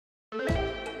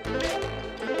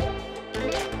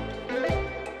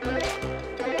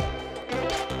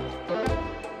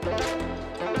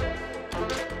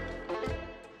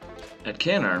At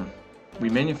Canarm, we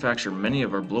manufacture many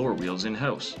of our blower wheels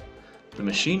in-house. The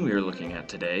machine we are looking at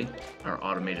today, our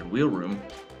automated wheel room,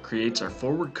 creates our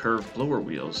forward curve blower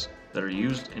wheels that are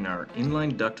used in our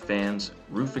inline duct fans,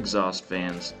 roof exhaust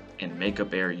fans, and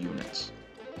makeup air units.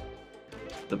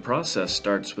 The process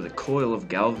starts with a coil of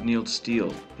galvannealed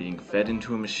steel being fed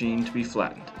into a machine to be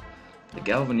flattened. The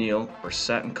galvanneal, or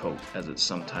satin coat as it's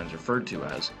sometimes referred to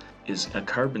as, is a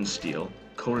carbon steel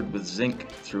coated with zinc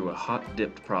through a hot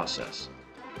dipped process.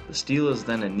 The steel is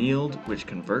then annealed, which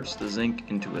converts the zinc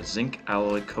into a zinc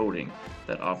alloy coating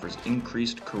that offers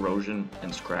increased corrosion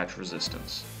and scratch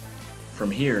resistance.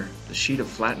 From here, the sheet of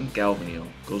flattened galvanneal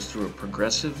goes through a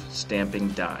progressive stamping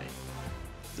die.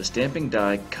 The stamping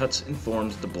die cuts and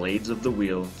forms the blades of the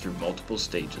wheel through multiple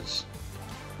stages.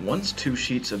 Once two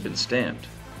sheets have been stamped,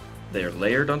 they are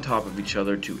layered on top of each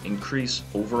other to increase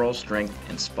overall strength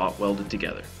and spot welded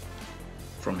together.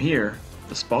 From here,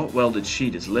 the spot welded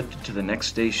sheet is lifted to the next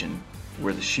station,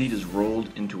 where the sheet is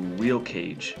rolled into a wheel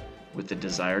cage with the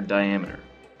desired diameter.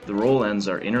 The roll ends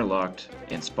are interlocked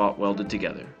and spot welded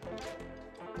together.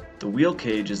 The wheel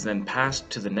cage is then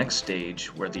passed to the next stage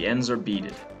where the ends are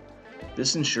beaded.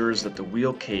 This ensures that the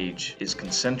wheel cage is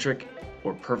concentric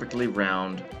or perfectly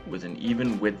round with an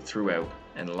even width throughout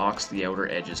and locks the outer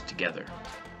edges together.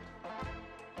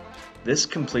 This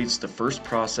completes the first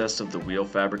process of the wheel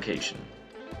fabrication.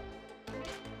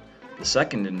 The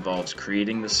second involves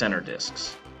creating the center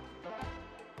discs.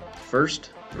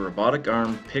 First, the robotic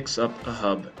arm picks up a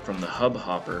hub from the hub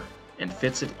hopper and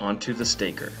fits it onto the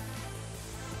staker.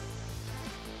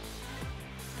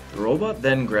 The robot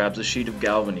then grabs a sheet of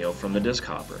galvanneal from the disc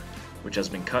hopper, which has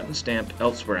been cut and stamped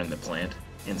elsewhere in the plant,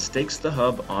 and stakes the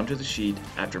hub onto the sheet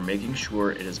after making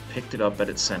sure it has picked it up at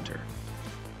its center.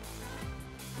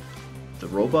 The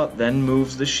robot then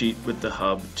moves the sheet with the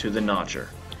hub to the notcher.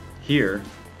 Here,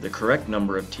 the correct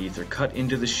number of teeth are cut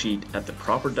into the sheet at the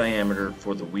proper diameter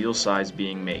for the wheel size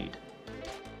being made.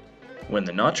 When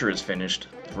the notcher is finished,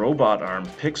 the robot arm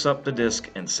picks up the disc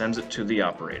and sends it to the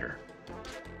operator.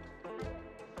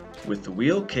 With the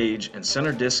wheel cage and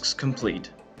center discs complete,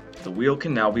 the wheel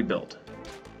can now be built.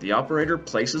 The operator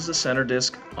places the center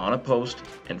disc on a post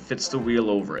and fits the wheel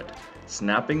over it,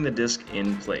 snapping the disc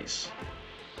in place.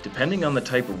 Depending on the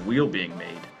type of wheel being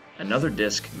made, another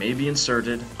disc may be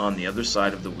inserted on the other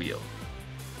side of the wheel.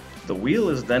 The wheel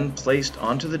is then placed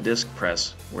onto the disc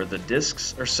press where the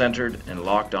discs are centered and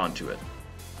locked onto it.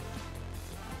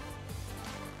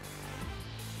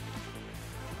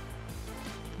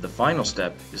 The final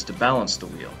step is to balance the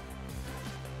wheel.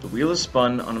 The wheel is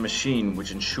spun on a machine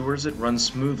which ensures it runs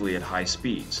smoothly at high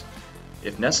speeds.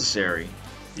 If necessary,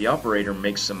 the operator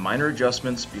makes some minor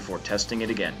adjustments before testing it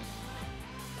again.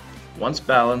 Once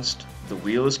balanced, the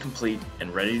wheel is complete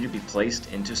and ready to be placed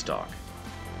into stock.